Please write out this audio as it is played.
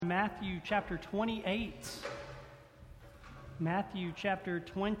Matthew chapter 28. Matthew chapter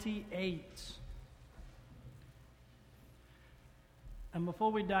 28. And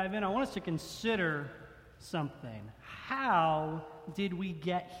before we dive in, I want us to consider something. How did we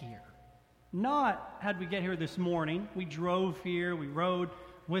get here? Not how did we get here this morning. We drove here, we rode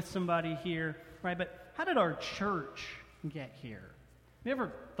with somebody here, right? But how did our church get here? Have you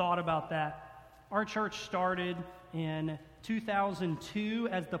ever thought about that? Our church started in 2002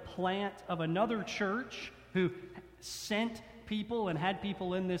 as the plant of another church who sent people and had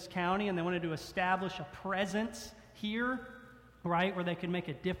people in this county, and they wanted to establish a presence here, right, where they could make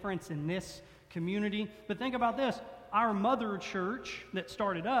a difference in this community. But think about this. Our mother church that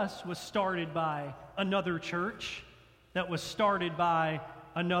started us was started by another church that was started by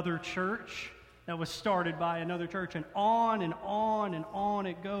another church that was started by another church, and on and on and on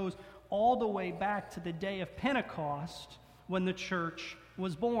it goes, all the way back to the day of Pentecost when the church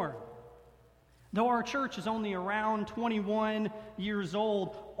was born. Though our church is only around 21 years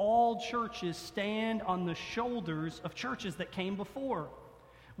old, all churches stand on the shoulders of churches that came before.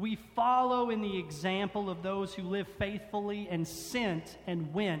 We follow in the example of those who lived faithfully and sent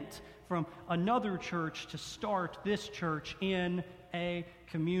and went from another church to start this church in a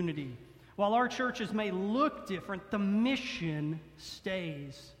community. While our churches may look different, the mission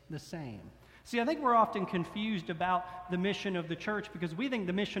stays the same. See, I think we're often confused about the mission of the church because we think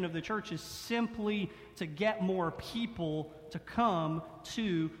the mission of the church is simply to get more people to come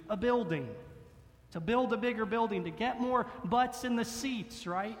to a building, to build a bigger building, to get more butts in the seats,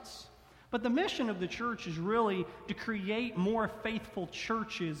 right? But the mission of the church is really to create more faithful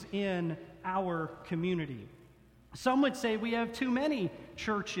churches in our community. Some would say we have too many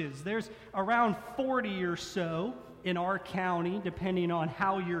churches. There's around 40 or so in our county, depending on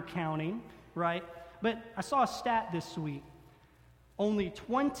how you're counting, right? But I saw a stat this week. Only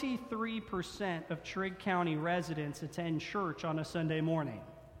 23% of Trigg County residents attend church on a Sunday morning.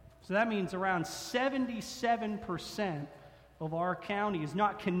 So that means around 77% of our county is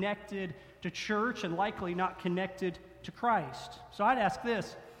not connected to church and likely not connected to Christ. So I'd ask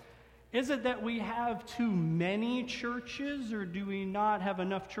this. Is it that we have too many churches, or do we not have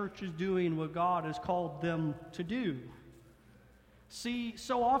enough churches doing what God has called them to do? See,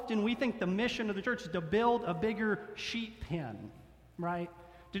 so often we think the mission of the church is to build a bigger sheep pen, right?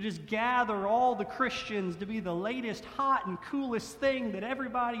 To just gather all the Christians to be the latest hot and coolest thing that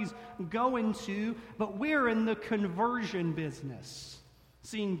everybody's going to, but we're in the conversion business,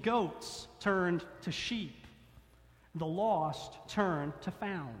 seeing goats turned to sheep, the lost turned to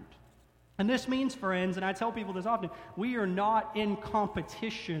found. And this means, friends, and I tell people this often, we are not in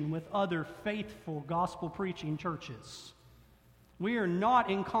competition with other faithful gospel-preaching churches. We are not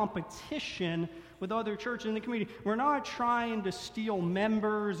in competition with other churches in the community. We're not trying to steal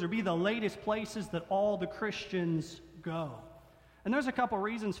members or be the latest places that all the Christians go. And there's a couple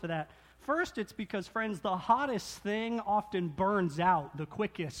reasons for that. First, it's because, friends, the hottest thing often burns out the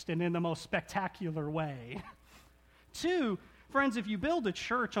quickest and in the most spectacular way. Two, friends, if you build a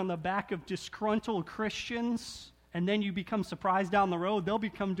church on the back of disgruntled Christians and then you become surprised down the road, they'll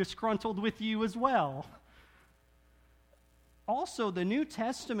become disgruntled with you as well. Also, the New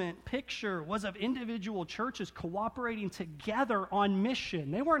Testament picture was of individual churches cooperating together on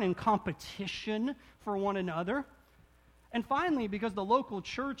mission. They weren't in competition for one another. And finally, because the local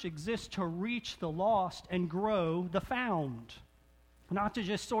church exists to reach the lost and grow the found, not to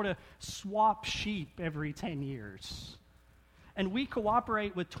just sort of swap sheep every 10 years. And we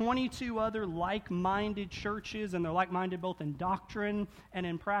cooperate with 22 other like-minded churches, and they're like-minded both in doctrine and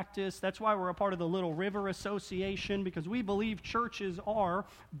in practice. That's why we're a part of the Little River Association, because we believe churches are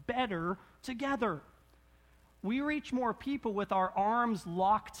better together. We reach more people with our arms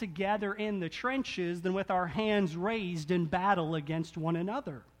locked together in the trenches than with our hands raised in battle against one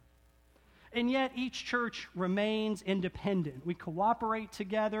another. And yet each church remains independent. We cooperate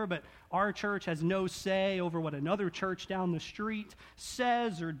together, but our church has no say over what another church down the street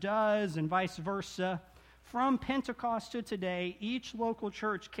says or does, and vice versa. From Pentecost to today, each local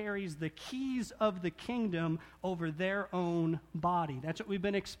church carries the keys of the kingdom over their own body. That's what we've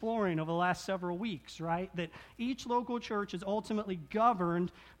been exploring over the last several weeks, right? That each local church is ultimately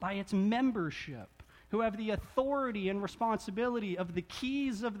governed by its membership, who have the authority and responsibility of the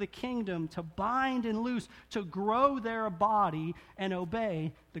keys of the kingdom to bind and loose, to grow their body and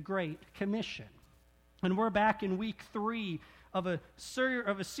obey the Great Commission. And we're back in week 3 a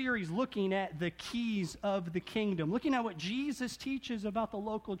series looking at the keys of the kingdom, looking at what Jesus teaches about the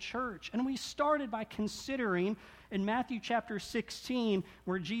local church. And we started by considering in Matthew chapter 16,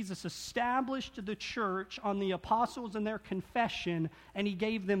 where Jesus established the church on the apostles and their confession, and he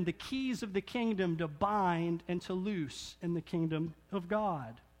gave them the keys of the kingdom to bind and to loose in the kingdom of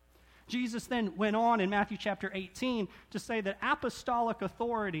God. Jesus then went on in Matthew chapter 18 to say that apostolic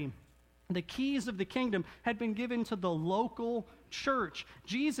authority, the keys of the kingdom, had been given to the local church.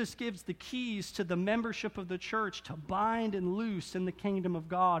 Jesus gives the keys to the membership of the church to bind and loose in the kingdom of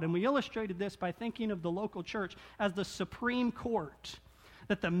God. And we illustrated this by thinking of the local church as the supreme court,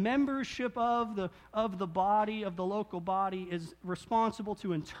 that the membership of the body, of the local body, is responsible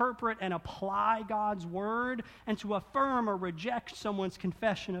to interpret and apply God's word and to affirm or reject someone's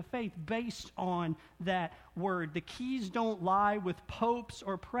confession of faith based on that word. The keys don't lie with popes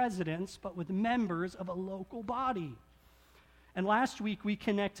or presidents, but with members of a local body. And last week we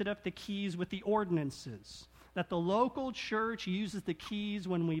connected up the keys with the ordinances, that the local church uses the keys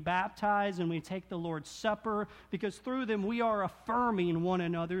when we baptize and we take the Lord's Supper, because through them we are affirming one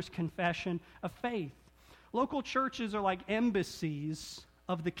another's confession of faith. Local churches are like embassies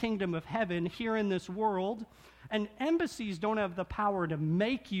of the kingdom of heaven here in this world, and embassies don't have the power to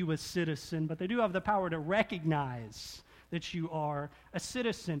make you a citizen, but they do have the power to recognize that you are a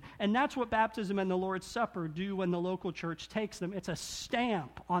citizen. And that's what baptism and the Lord's Supper do when the local church takes them. It's a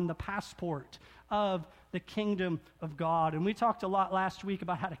stamp on the passport of the kingdom of God. And we talked a lot last week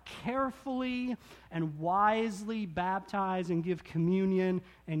about how to carefully and wisely baptize and give communion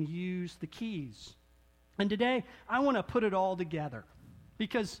and use the keys. And today, I want to put it all together,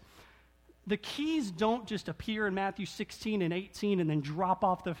 because the keys don't just appear in Matthew 16 and 18 and then drop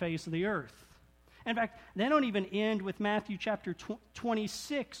off the face of the earth. In fact, they don't even end with Matthew chapter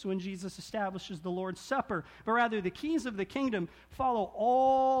 26 when Jesus establishes the Lord's Supper, but rather the keys of the kingdom follow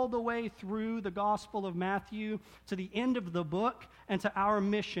all the way through the Gospel of Matthew to the end of the book and to our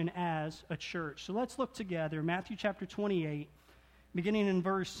mission as a church. So let's look together, Matthew chapter 28, beginning in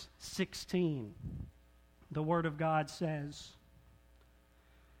verse 16. The Word of God says,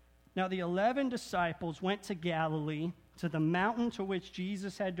 "Now the 11 disciples went to Galilee, to the mountain to which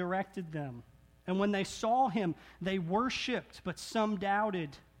Jesus had directed them. And when they saw him, they worshipped, but some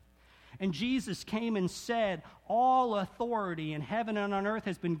doubted. And Jesus came and said, 'All authority in heaven and on earth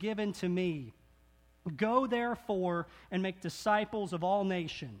has been given to me. Go therefore and make disciples of all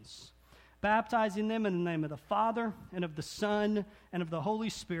nations, baptizing them in the name of the Father and of the Son and of the Holy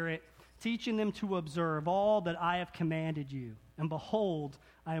Spirit, teaching them to observe all that I have commanded you. And behold,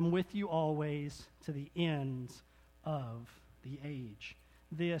 I am with you always to the end of the age.'"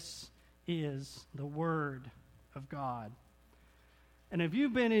 This is the Word of God. And if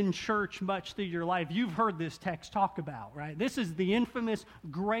you've been in church much through your life, you've heard this text talk about, right? This is the infamous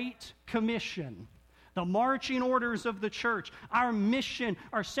Great Commission, the marching orders of the church, our mission,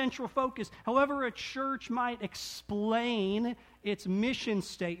 our central focus. However a church might explain its mission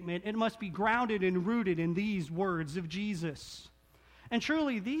statement, it must be grounded and rooted in these words of Jesus. And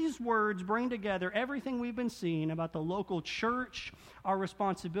truly, these words bring together everything we've been seeing about the local church, our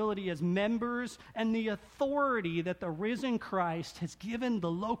responsibility as members, and the authority that the risen Christ has given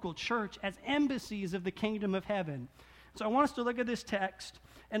the local church as embassies of the kingdom of heaven. So I want us to look at this text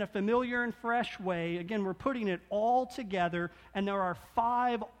in a familiar and fresh way. Again, we're putting it all together, and there are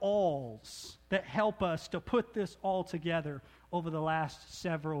 5 alls that help us to put this all together over the last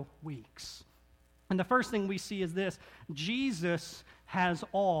several weeks. And the first thing we see is this: Jesus has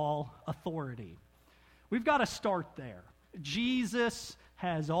all authority. We've got to start there. Jesus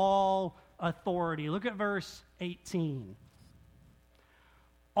has all authority. Look at verse 18.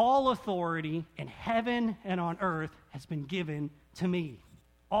 "All authority in heaven and on earth has been given to me."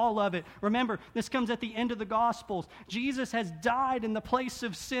 All of it. Remember, this comes at the end of the Gospels. Jesus has died in the place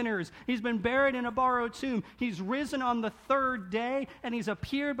of sinners. He's been buried in a borrowed tomb. He's risen on the 3rd day, and he's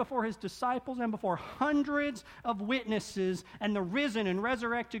appeared before his disciples and before hundreds of witnesses, and the risen and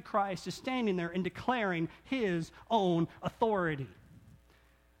resurrected Christ is standing there and declaring his own authority.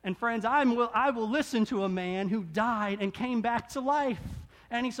 And friends, I will listen to a man who died and came back to life.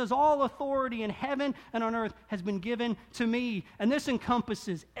 And he says, "All authority in heaven and on earth has been given to me." And this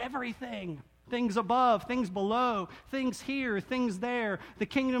encompasses everything. Things above, things below, things here, things there, the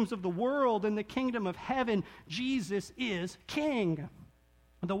kingdoms of the world and the kingdom of heaven. Jesus is king.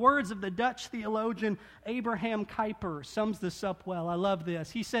 The words of the Dutch theologian Abraham Kuyper sums this up well. I love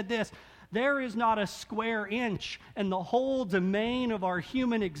this. He said this: "There is not a square inch in the whole domain of our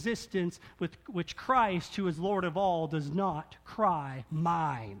human existence with which Christ, who is Lord of all, does not cry,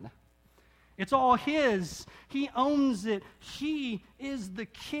 'Mine.'" It's all his. He owns it. He is the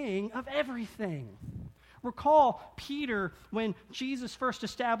king of everything. Recall Peter, when Jesus first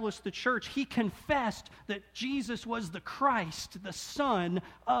established the church, he confessed that Jesus was the Christ, the Son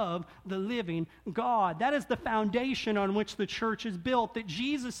of the living God. That is the foundation on which the church is built, that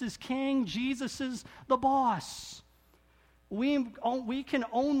Jesus is king, Jesus is the boss. We can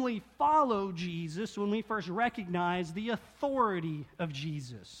only follow Jesus when we first recognize the authority of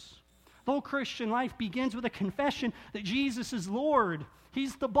Jesus. The whole Christian life begins with a confession that Jesus is Lord.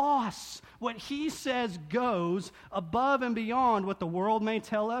 He's the boss. What he says goes above and beyond what the world may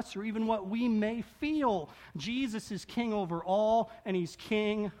tell us or even what we may feel. Jesus is king over all, and he's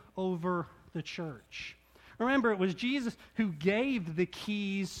king over the church. Remember, it was Jesus who gave the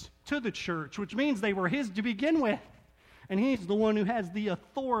keys to the church, which means they were his to begin with. And he's the one who has the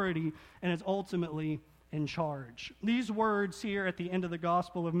authority and is ultimately in charge. These words here at the end of the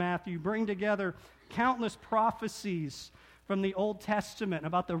Gospel of Matthew bring together countless prophecies from the Old Testament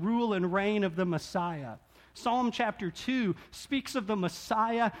about the rule and reign of the Messiah. Psalm chapter 2 speaks of the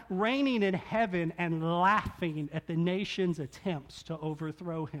Messiah reigning in heaven and laughing at the nation's attempts to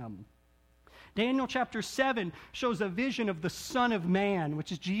overthrow him. Daniel chapter 7 shows a vision of the Son of Man,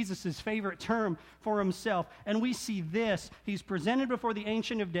 which is Jesus' favorite term for himself. And we see this. He's presented before the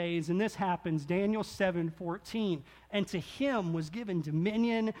Ancient of Days, and this happens, Daniel 7:14. And to him was given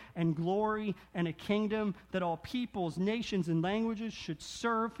dominion and glory and a kingdom that all peoples, nations, and languages should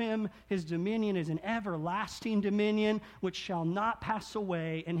serve him. His dominion is an everlasting dominion which shall not pass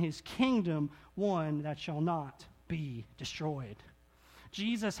away, and his kingdom one that shall not be destroyed.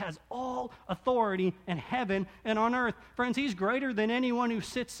 Jesus has all authority in heaven and on earth. Friends, he's greater than anyone who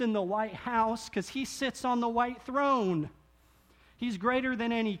sits in the White House because he sits on the white throne. He's greater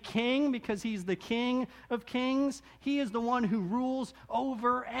than any king because he's the King of kings. He is the one who rules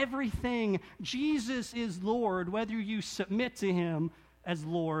over everything. Jesus is Lord, whether you submit to him as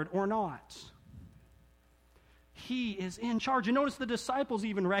Lord or not. He is in charge. And notice the disciples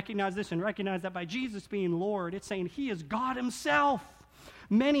even recognize this and recognize that by Jesus being Lord, it's saying he is God himself.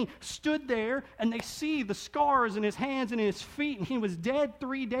 Many stood there and they see the scars in his hands and in his feet, and he was dead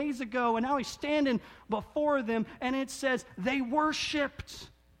 3 days ago, and now he's standing before them, and it says they worshiped,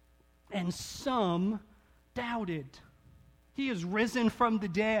 and some doubted. He is risen from the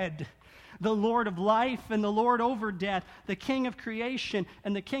dead, the Lord of life and the Lord over death, the King of creation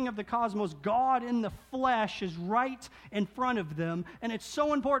and the King of the cosmos. God in the flesh is right in front of them, and it's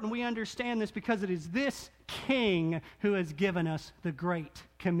so important we understand this because it is this King who has given us the Great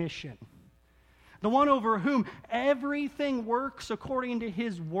Commission. The one over whom everything works according to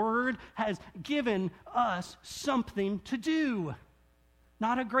his word has given us something to do.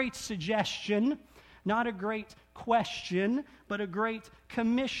 Not a great suggestion, not a great question, but a great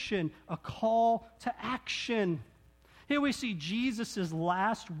commission, a call to action. Here we see Jesus'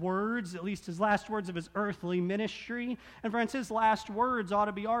 last words, at least his last words of his earthly ministry. And friends, his last words ought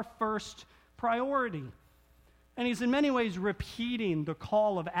to be our first priority. And he's in many ways repeating the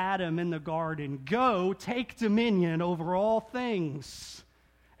call of Adam in the garden. Go, take dominion over all things,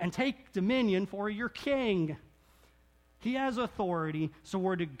 and take dominion for your king. He has authority, so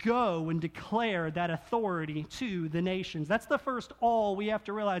we're to go and declare that authority to the nations. That's the first all we have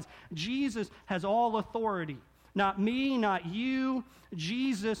to realize. Jesus has all authority. Not me, not you,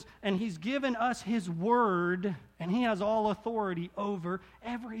 Jesus, and he's given us his word, and he has all authority over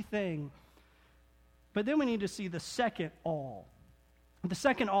everything. But then we need to see the second all. The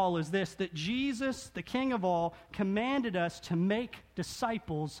second all is this, that Jesus, the King of all, commanded us to make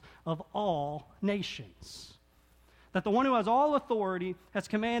disciples of all nations. That the one who has all authority has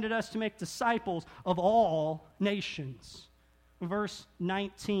commanded us to make disciples of all nations. Verse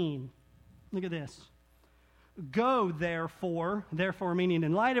 19, look at this. Go, therefore meaning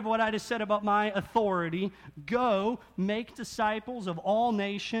in light of what I just said about my authority, go, make disciples of all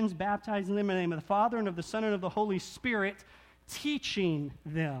nations, baptizing them in the name of the Father and of the Son and of the Holy Spirit, teaching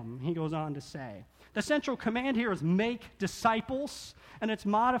them, he goes on to say. The central command here is make disciples, and it's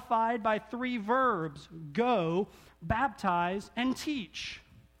modified by 3 verbs, go, baptize, and teach.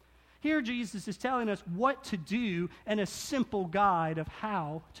 Here Jesus is telling us what to do and a simple guide of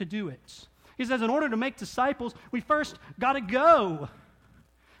how to do it. He says in order to make disciples, we first got to go.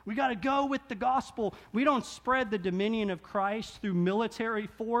 We got to go with the gospel. We don't spread the dominion of Christ through military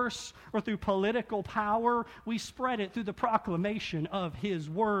force or through political power. We spread it through the proclamation of his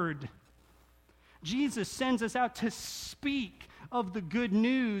word. Jesus sends us out to speak of the good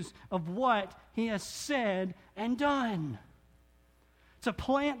news of what he has said and done. to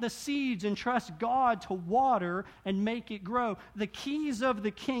plant the seeds and trust God to water and make it grow. The keys of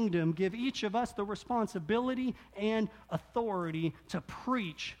the kingdom give each of us the responsibility and authority to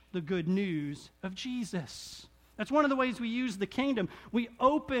preach the good news of Jesus. That's one of the ways we use the kingdom. We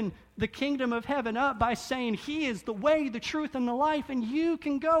open the kingdom of heaven up by saying He is the way, the truth, and the life, and you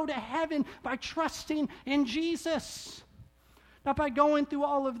can go to heaven by trusting in Jesus. Not by going through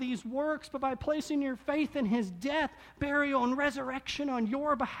all of these works, but by placing your faith in His death, burial, and resurrection on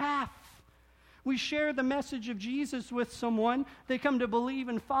your behalf. We share the message of Jesus with someone. They come to believe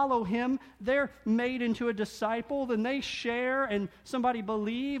and follow Him. They're made into a disciple. Then they share, and somebody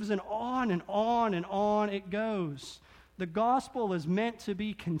believes, and on and on and on it goes. The gospel is meant to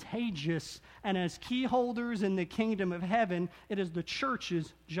be contagious, and as key holders in the kingdom of heaven, it is the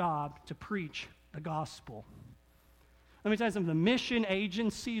church's job to preach the gospel. Let me tell you something. The mission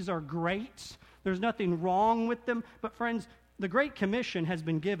agencies are great. There's nothing wrong with them. But friends, the Great Commission has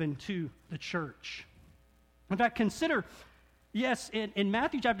been given to the church. In fact, consider, yes, in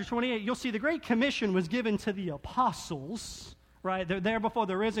Matthew chapter 28, you'll see the Great Commission was given to the apostles, right? They're there before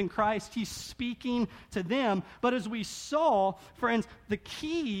the risen Christ. He's speaking to them. But as we saw, friends, the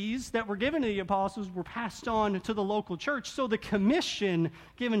keys that were given to the apostles were passed on to the local church. So the commission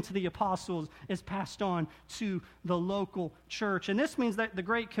given to the apostles is passed on to the local church. And this means that the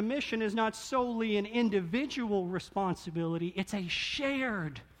Great Commission is not solely an individual responsibility. It's a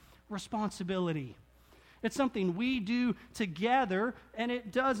shared responsibility. It's something we do together, and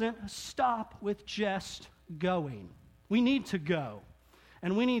it doesn't stop with just going. We need to go.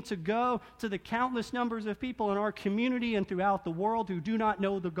 And we need to go to the countless numbers of people in our community and throughout the world who do not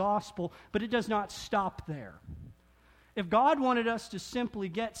know the gospel, but it does not stop there. If God wanted us to simply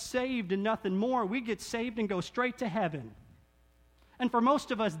get saved and nothing more, we get saved and go straight to heaven. And for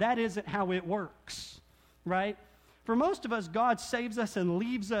most of us, that isn't how it works, right? For most of us, God saves us and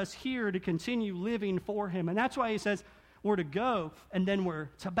leaves us here to continue living for Him. And that's why He says we're to go and then we're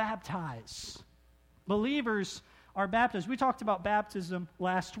to baptize. Believers are baptized. We talked about baptism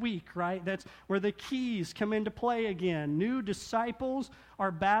last week, right? That's where the keys come into play again. New disciples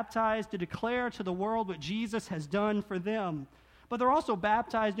are baptized to declare to the world what Jesus has done for them. But they're also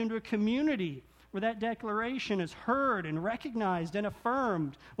baptized into a community where that declaration is heard and recognized and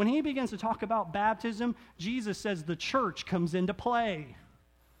affirmed. When He begins to talk about baptism, Jesus says the church comes into play.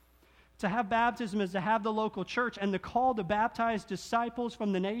 To have baptism is to have the local church, and the call to baptize disciples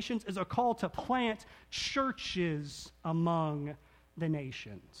from the nations is a call to plant churches among the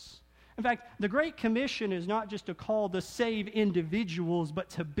nations. In fact, the Great Commission is not just a call to save individuals, but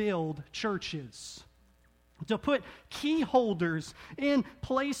to build churches. To put key holders in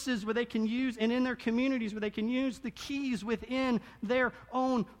places where they can use, and in their communities where they can use the keys within their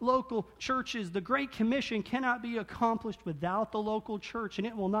own local churches. The Great Commission cannot be accomplished without the local church, and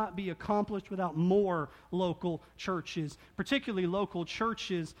it will not be accomplished without more local churches, particularly local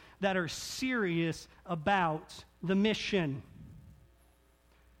churches that are serious about the mission.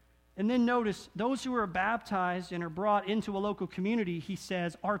 And then notice, those who are baptized and are brought into a local community, He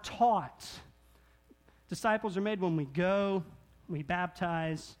says, are taught. Disciples are made when we go, we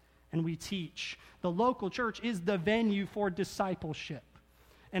baptize, and we teach. The local church is the venue for discipleship.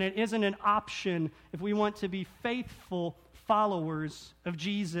 And it isn't an option if we want to be faithful followers of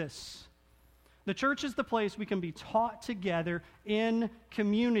Jesus. The church is the place we can be taught together in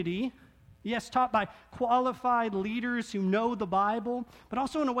community. Yes, taught by qualified leaders who know the Bible, but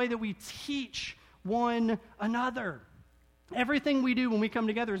also in a way that we teach one another. Everything we do when we come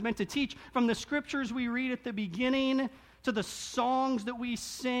together is meant to teach, from the scriptures we read at the beginning to the songs that we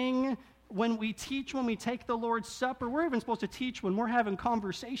sing. When we teach, when we take the Lord's Supper, we're even supposed to teach when we're having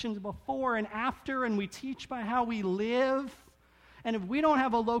conversations before and after, and we teach by how we live. And if we don't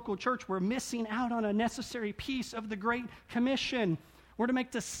have a local church, we're missing out on a necessary piece of the Great Commission. We're to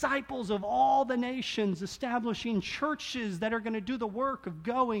make disciples of all the nations, establishing churches that are going to do the work of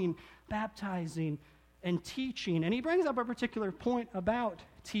going, baptizing, and teaching. And he brings up a particular point about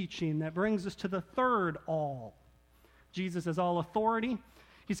teaching that brings us to the third all. Jesus has all authority.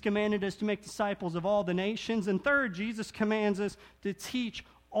 He's commanded us to make disciples of all the nations. And third, Jesus commands us to teach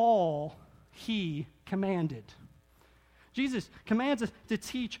all He commanded. Jesus commands us to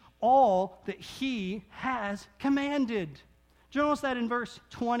teach all that He has commanded. Do you notice that in verse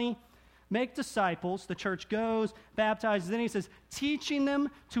 20? Make disciples, the church goes, baptizes, then He says, teaching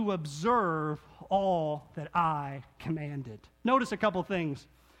them to observe all that I commanded. Notice a couple things.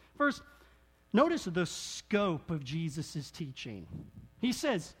 First, notice the scope of Jesus' teaching. He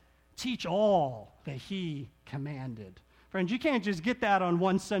says, teach all that He commanded. Friends, you can't just get that on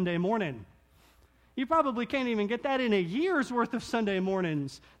one Sunday morning. You probably can't even get that in a year's worth of Sunday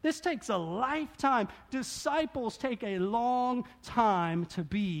mornings. This takes a lifetime. Disciples take a long time to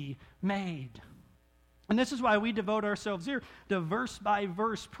be made. And this is why we devote ourselves here to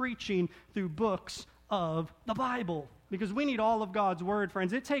verse-by-verse preaching through books of the Bible. Because we need all of God's word,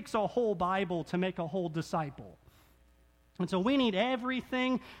 friends. It takes a whole Bible to make a whole disciple. And so we need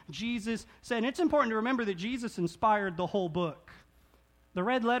everything Jesus said. And it's important to remember that Jesus inspired the whole book. The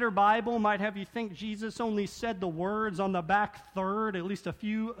red letter Bible might have you think Jesus only said the words on the back third, at least a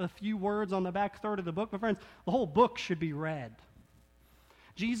few words on the back third of the book. But friends, the whole book should be read.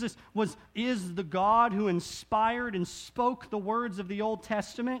 Jesus is the God who inspired and spoke the words of the Old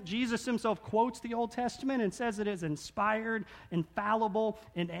Testament. Jesus himself quotes the Old Testament and says it is inspired, infallible,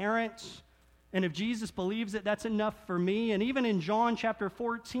 inerrant. And if Jesus believes it, that's enough for me. And even in John chapter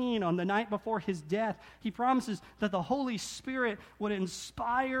 14, on the night before his death, he promises that the Holy Spirit would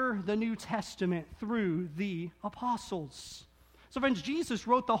inspire the New Testament through the apostles. So friends, Jesus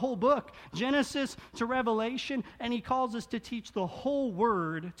wrote the whole book, Genesis to Revelation, and he calls us to teach the whole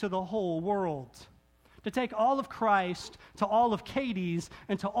word to the whole world. To take all of Christ to all of Katie's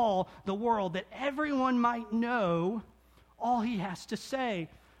and to all the world, that everyone might know all he has to say.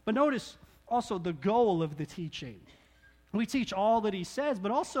 But notice also the goal of the teaching. We teach all that he says,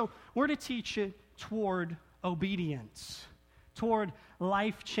 but also we're to teach it toward obedience, toward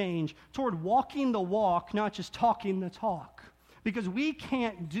life change, toward walking the walk, not just talking the talk. Because we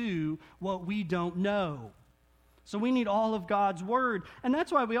can't do what we don't know. So we need all of God's word. And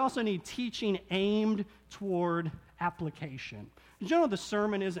that's why we also need teaching aimed toward application. Did you know the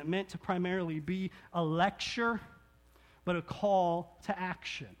sermon isn't meant to primarily be a lecture, but a call to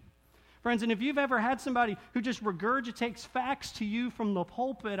action? Friends, and if you've ever had somebody who just regurgitates facts to you from the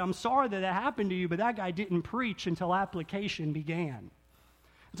pulpit, I'm sorry that happened to you, but that guy didn't preach until application began.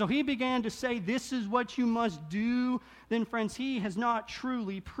 So he began to say, this is what you must do. Then, friends, he has not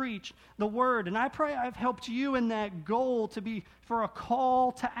truly preached the word. And I pray I've helped you in that goal to be for a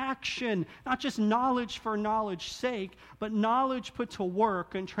call to action, not just knowledge for knowledge's sake, but knowledge put to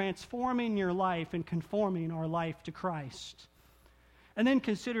work and transforming your life and conforming our life to Christ. And then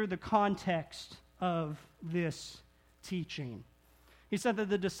consider the context of this teaching. He said that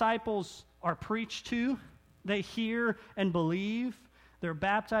the disciples are preached to, they hear and believe, they're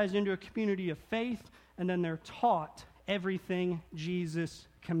baptized into a community of faith, and then they're taught everything Jesus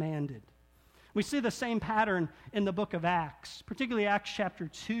commanded. We see the same pattern in the book of Acts, particularly Acts chapter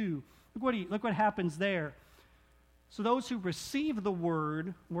 2. Look what happens there. So those who received the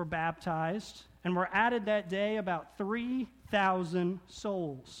word were baptized, and were added that day about 3,000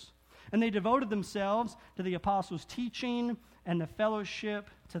 souls. And they devoted themselves to the apostles' teaching and the fellowship,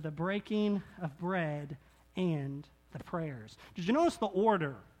 to the breaking of bread and the prayers. Did you notice the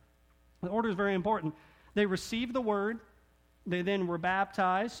order? The order is very important. They received the word. They then were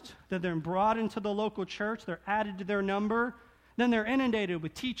baptized. They're then brought into the local church. They're added to their number. Then they're inundated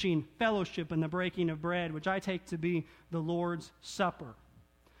with teaching, fellowship, and the breaking of bread, which I take to be the Lord's Supper.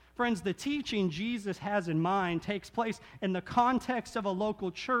 Friends, the teaching Jesus has in mind takes place in the context of a local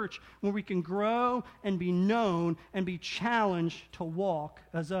church where we can grow and be known and be challenged to walk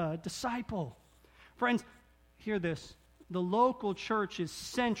as a disciple. Friends, hear this. The local church is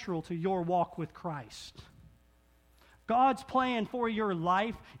central to your walk with Christ. God's plan for your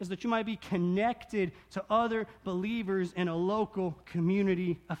life is that you might be connected to other believers in a local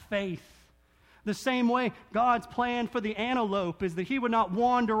community of faith. The same way God's plan for the antelope is that he would not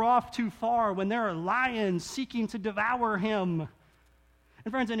wander off too far when there are lions seeking to devour him.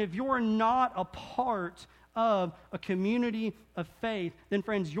 And friends, and if you're not a part of a community of faith, then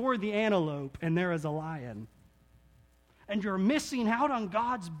friends, you're the antelope and there is a lion. And you're missing out on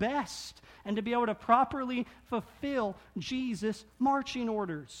God's best and to be able to properly fulfill Jesus' marching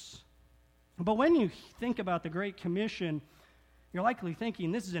orders. But when you think about the Great Commission, you're likely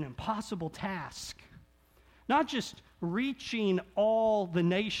thinking this is an impossible task. Not just reaching all the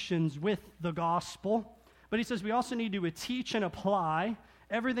nations with the gospel, but he says we also need to teach and apply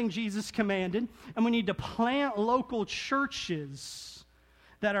everything Jesus commanded, and we need to plant local churches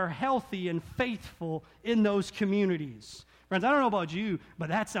that are healthy and faithful in those communities. Friends, I don't know about you, but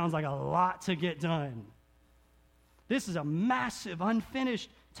that sounds like a lot to get done. This is a massive,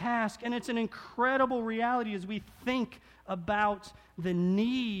 unfinished task, and it's an incredible reality as we think about the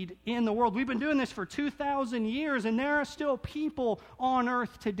need in the world. We've been doing this for 2,000 years, and there are still people on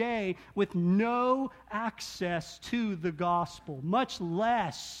earth today with no access to the gospel, much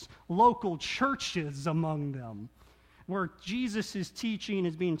less local churches among them, where Jesus' teaching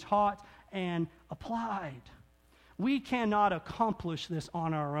is being taught and applied. We cannot accomplish this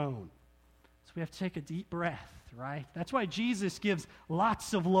on our own. So we have to take a deep breath, right? That's why Jesus gives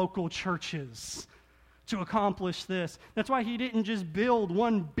lots of local churches to accomplish this. That's why he didn't just build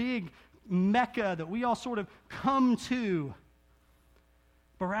one big Mecca that we all sort of come to,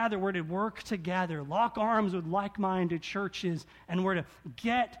 but rather we're to work together, lock arms with like-minded churches, and we're to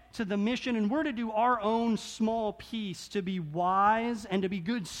get to the mission, and we're to do our own small piece to be wise and to be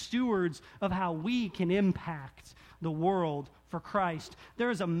good stewards of how we can impact the world for Christ.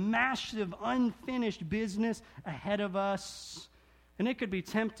 There is a massive unfinished business ahead of us, and it could be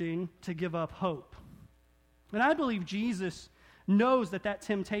tempting to give up hope. And I believe Jesus knows that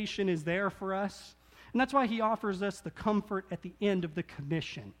temptation is there for us. And that's why he offers us the comfort at the end of the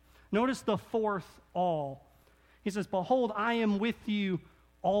commission. Notice the fourth all. He says, "Behold, I am with you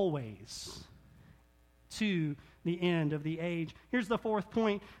always to the end of the age." Here's the fourth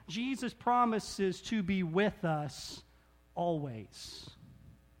point. Jesus promises to be with us always.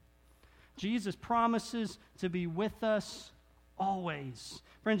 Jesus promises to be with us always.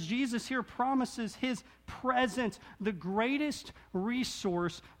 Friends, Jesus here promises his presence. The greatest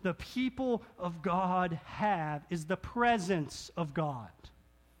resource the people of God have is the presence of God.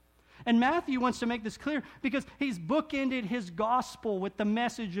 And Matthew wants to make this clear because he's bookended his gospel with the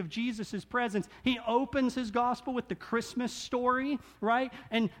message of Jesus' presence. He opens his gospel with the Christmas story, right?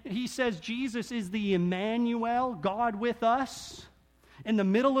 And he says Jesus is the Emmanuel, God with us. In the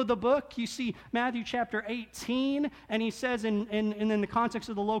middle of the book, you see Matthew chapter 18, and he says in the context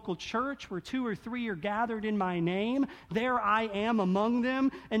of the local church, where 2 or 3 are gathered in my name, there I am among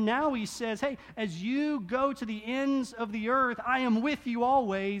them. And now he says, hey, as you go to the ends of the earth, I am with you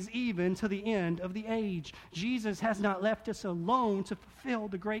always, even to the end of the age. Jesus has not left us alone to fulfill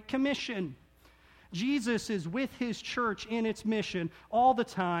the Great Commission. Jesus is with his church in its mission all the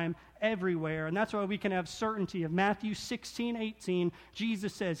time, everywhere. And that's why we can have certainty of Matthew 16:18.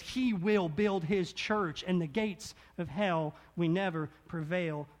 Jesus says he will build his church, and the gates of hell will never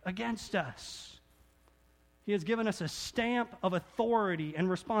prevail against us. He has given us a stamp of authority and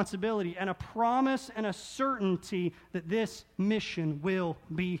responsibility and a promise and a certainty that this mission will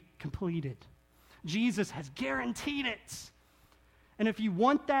be completed. Jesus has guaranteed it. And if you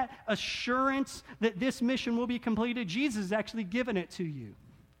want that assurance that this mission will be completed, Jesus has actually given it to you.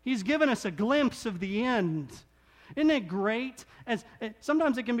 He's given us a glimpse of the end. Isn't it great?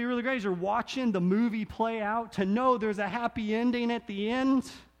 Sometimes it can be really great as you're watching the movie play out to know there's a happy ending at the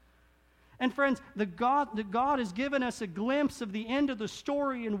end. And friends, God has given us a glimpse of the end of the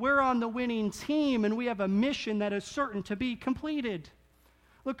story, and we're on the winning team, and we have a mission that is certain to be completed.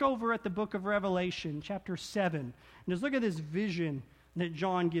 Look over at the book of Revelation, chapter 7, and just look at this vision that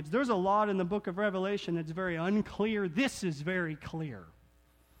John gives. There's a lot in the book of Revelation that's very unclear. This is very clear.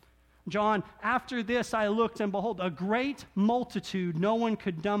 John, after this I looked, and behold, a great multitude no one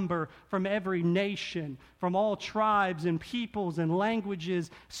could number, from every nation, from all tribes and peoples and languages,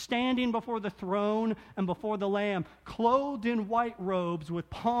 standing before the throne and before the Lamb, clothed in white robes with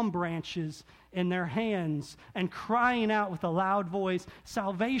palm branches in their hands, and crying out with a loud voice,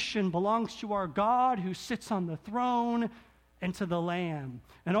 "Salvation belongs to our God who sits on the throne and to the Lamb."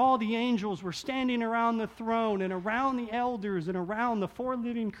 And all the angels were standing around the throne and around the elders and around the 4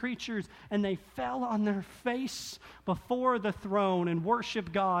 living creatures, and they fell on their face before the throne and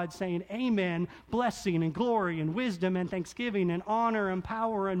worshiped God, saying, "Amen, blessing and glory and wisdom and thanksgiving and honor and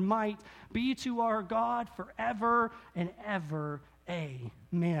power and might be to our God forever and ever.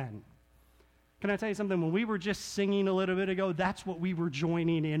 Amen." Can I tell you something? When we were just singing a little bit ago, that's what we were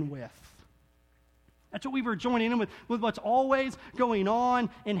joining in with. That's what we were joining in with what's always going on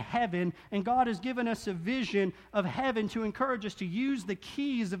in heaven. And God has given us a vision of heaven to encourage us to use the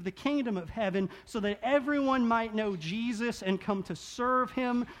keys of the kingdom of heaven so that everyone might know Jesus and come to serve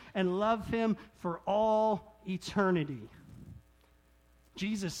him and love him for all eternity.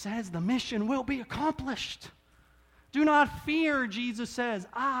 Jesus says the mission will be accomplished. Do not fear, Jesus says,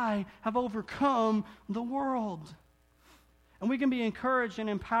 I have overcome the world. And we can be encouraged and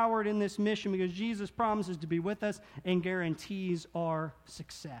empowered in this mission because Jesus promises to be with us and guarantees our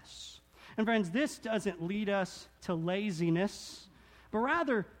success. And friends, this doesn't lead us to laziness, but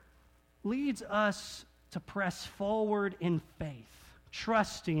rather leads us to press forward in faith,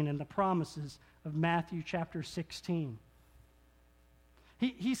 trusting in the promises of Matthew chapter 16.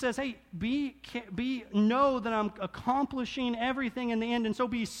 He says, hey, know that I'm accomplishing everything in the end, and so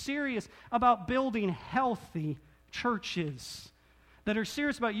be serious about building healthy churches that are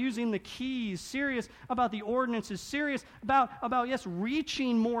serious about using the keys, serious about the ordinances, serious about yes,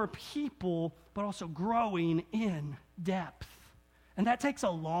 reaching more people, but also growing in depth. And that takes a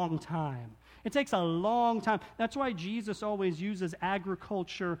long time. It takes a long time. That's why Jesus always uses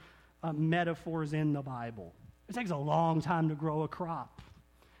agriculture metaphors in the Bible. It takes a long time to grow a crop.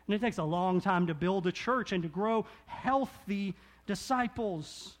 And it takes a long time to build a church and to grow healthy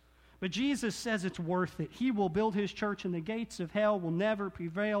disciples. But Jesus says it's worth it. He will build his church, and the gates of hell will never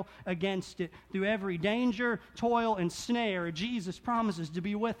prevail against it. Through every danger, toil, and snare, Jesus promises to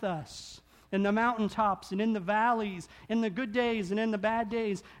be with us. In the mountaintops and in the valleys, in the good days and in the bad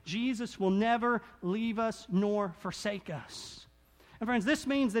days, Jesus will never leave us nor forsake us. And friends, this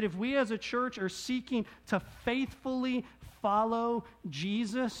means that if we as a church are seeking to faithfully follow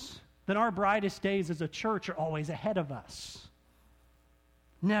Jesus, then our brightest days as a church are always ahead of us,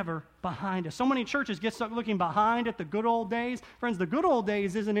 never behind us. So many churches get stuck looking behind at the good old days. Friends, the good old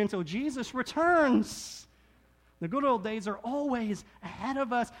days isn't until Jesus returns. The good old days are always ahead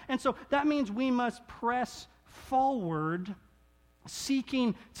of us. And so that means we must press forward,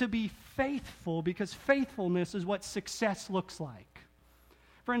 seeking to be faithful, because faithfulness is what success looks like.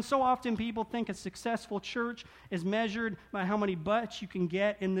 Friends, so often people think a successful church is measured by how many butts you can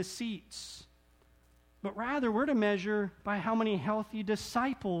get in the seats. But rather, we're to measure by how many healthy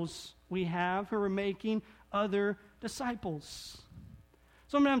disciples we have who are making other disciples.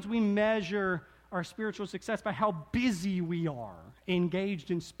 Sometimes we measure our spiritual success by how busy we are engaged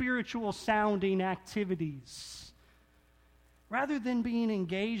in spiritual sounding activities, rather than being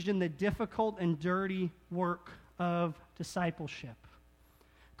engaged in the difficult and dirty work of discipleship.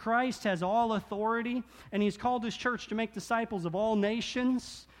 Christ has all authority, and he's called his church to make disciples of all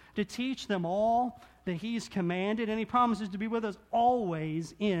nations, to teach them all that he's commanded, and he promises to be with us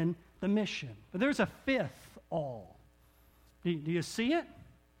always in the mission. But there's a fifth all. Do you see it?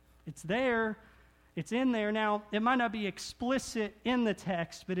 It's there. It's in there. Now, it might not be explicit in the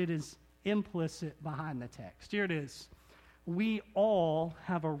text, but it is implicit behind the text. Here it is. We all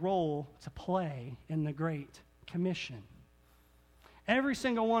have a role to play in the Great Commission. Every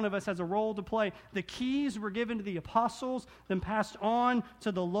single one of us has a role to play. The keys were given to the apostles, then passed on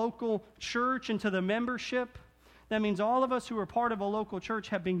to the local church and to the membership. That means all of us who are part of a local church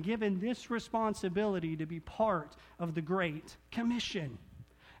have been given this responsibility to be part of the Great Commission.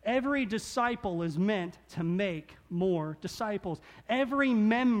 Every disciple is meant to make more disciples. Every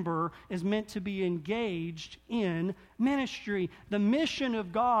member is meant to be engaged in ministry. The mission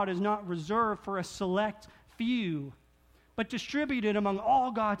of God is not reserved for a select few, but distributed among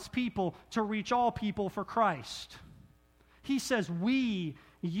all God's people to reach all people for Christ. He says we,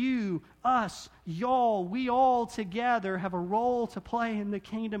 you, us, y'all, we all together have a role to play in the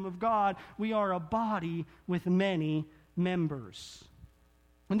kingdom of God. We are a body with many members.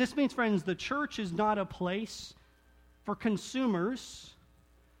 And this means, friends, the church is not a place for consumers,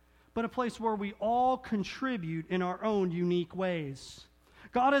 but a place where we all contribute in our own unique ways.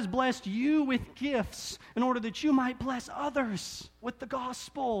 God has blessed you with gifts in order that you might bless others with the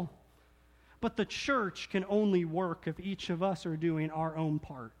gospel. But the church can only work if each of us are doing our own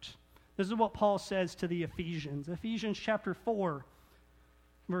part. This is what Paul says to the Ephesians. Ephesians chapter 4,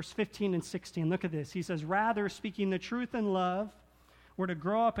 verse 15 and 16. Look at this. He says, "Rather, speaking the truth in love, we're to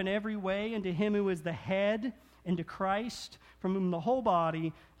grow up in every way into him who is the head, into Christ, from whom the whole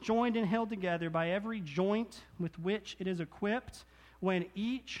body, joined and held together by every joint with which it is equipped, when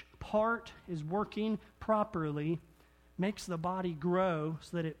each part is working properly, makes the body grow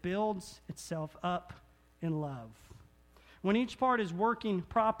so that it builds itself up in love." When each part is working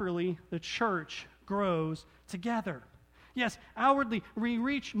properly, the church grows together. Yes, outwardly, we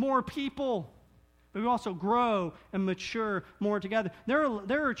reach more people, but we also grow and mature more together.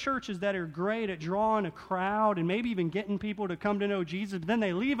 There are churches that are great at drawing a crowd and maybe even getting people to come to know Jesus, but then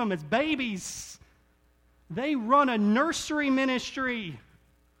they leave them as babies. They run a nursery ministry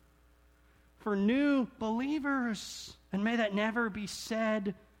for new believers. And may that never be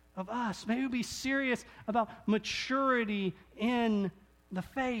said of us. May we be serious about maturity in the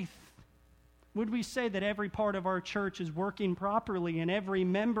faith. Would we say that every part of our church is working properly and every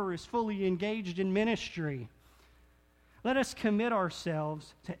member is fully engaged in ministry? Let us commit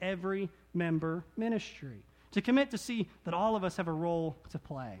ourselves to every member ministry, to commit to see that all of us have a role to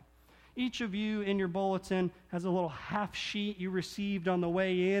play. Each of you in your bulletin has a little half sheet you received on the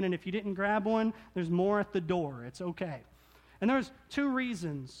way in, and if you didn't grab one, there's more at the door. It's okay. And there's two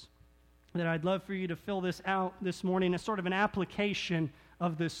reasons that I'd love for you to fill this out this morning as sort of an application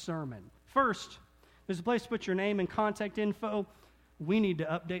of this sermon. First, there's a place to put your name and contact info. We need to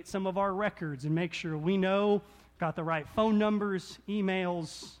update some of our records and make sure we know, got the right phone numbers,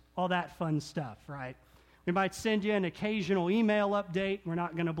 emails, all that fun stuff, right? We might send you an occasional email update. We're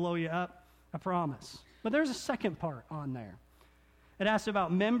not going to blow you up, I promise. But there's a second part on there. it asks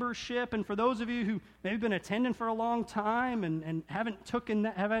about membership. And for those of you who maybe been attending for a long time and haven't taken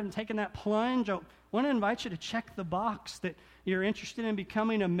that plunge, I want to invite you to check the box that you're interested in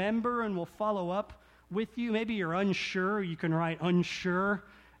becoming a member, and we'll follow up with you. Maybe you're unsure. You can write unsure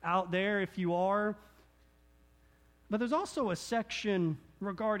out there if you are. But there's also a section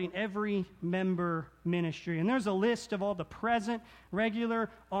regarding every member ministry. And there's a list of all the present,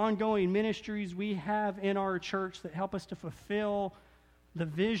 regular, ongoing ministries we have in our church that help us to fulfill the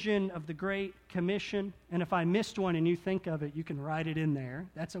vision of the Great Commission. And if I missed one and you think of it, you can write it in there.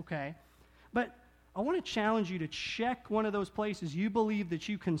 That's okay. But I want to challenge you to check one of those places you believe that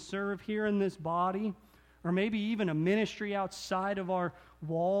you can serve here in this body, or maybe even a ministry outside of our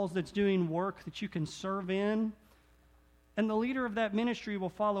walls that's doing work that you can serve in. And the leader of that ministry will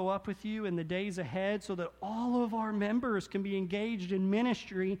follow up with you in the days ahead so that all of our members can be engaged in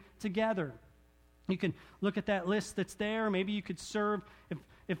ministry together. You can look at that list that's there. Maybe you could serve.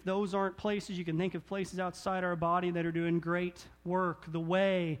 If those aren't places, you can think of places outside our body that are doing great work. The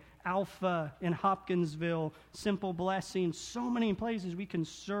Way, Alpha in Hopkinsville, Simple Blessing, so many places we can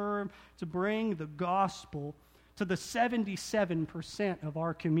serve to bring the gospel to the 77% of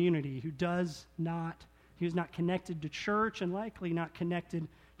our community who's not connected to church and likely not connected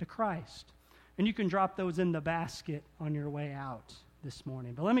to Christ. And you can drop those in the basket on your way out this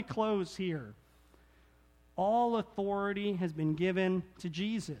morning. But let me close here. All authority has been given to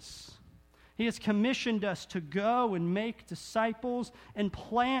Jesus. He has commissioned us to go and make disciples and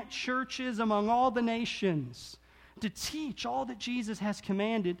plant churches among all the nations, to teach all that Jesus has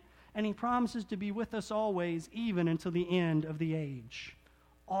commanded, and He promises to be with us always, even until the end of the age.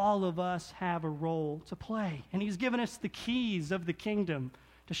 All of us have a role to play, and He's given us the keys of the kingdom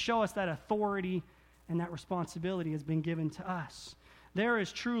to show us that authority and that responsibility has been given to us. There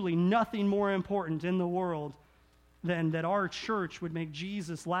is truly nothing more important in the world than that our church would make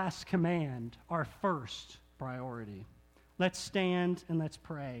Jesus' last command our first priority. Let's stand and let's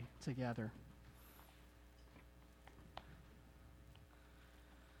pray together.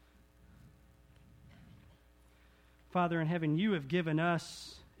 Father in heaven, You have given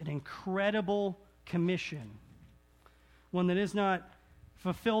us an incredible commission, one that is not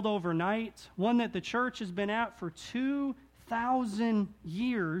fulfilled overnight, one that the church has been at for 2,000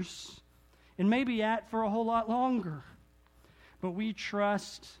 years and maybe at for a whole lot longer. But we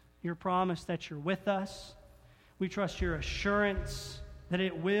trust Your promise that You're with us. We trust Your assurance that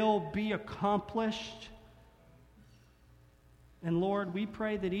it will be accomplished. And Lord, we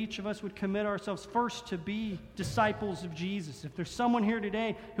pray that each of us would commit ourselves first to be disciples of Jesus. If there's someone here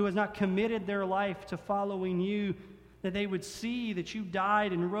today who has not committed their life to following You, that they would see that You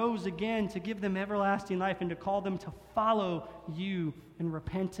died and rose again to give them everlasting life and to call them to follow You in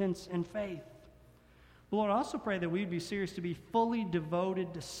repentance and faith. Lord, I also pray that we'd be serious to be fully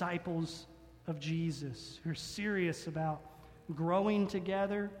devoted disciples of Jesus, who are serious about growing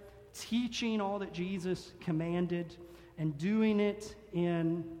together, teaching all that Jesus commanded, and doing it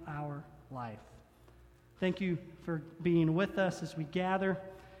in our life. Thank You for being with us as we gather,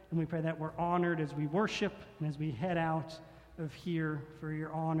 and we pray that we're honored as we worship and as we head out of here for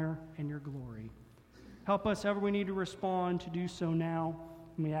Your honor and Your glory. Help us, however we need to respond, to do so now.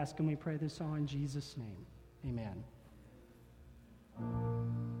 And we ask and we pray this all in Jesus' name. Amen.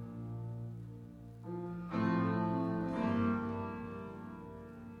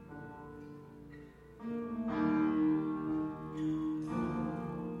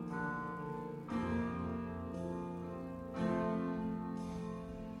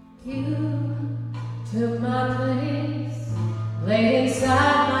 You took my place, laid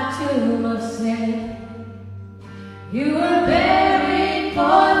inside my tomb of sin. You were buried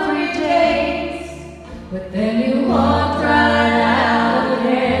for 3 days, but then You walked right out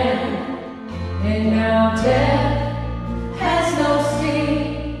again. And now death has no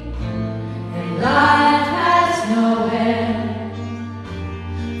sting, and life has no end.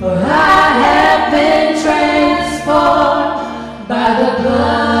 For I have been transformed by the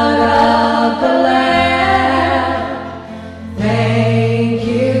blood of the Lamb. Thank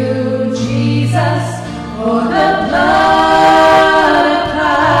You, Jesus, for the blood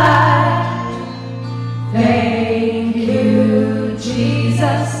applied. Thank You,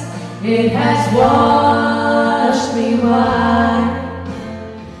 Jesus, it has washed me white.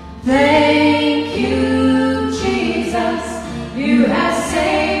 Thank You, Jesus, You have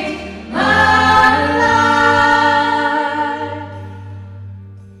saved my life.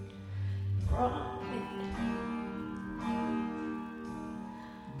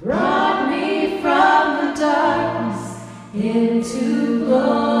 Brought me from the darkness into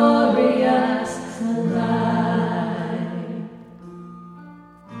glorious light.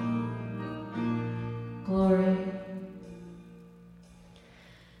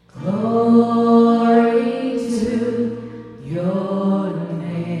 Lord.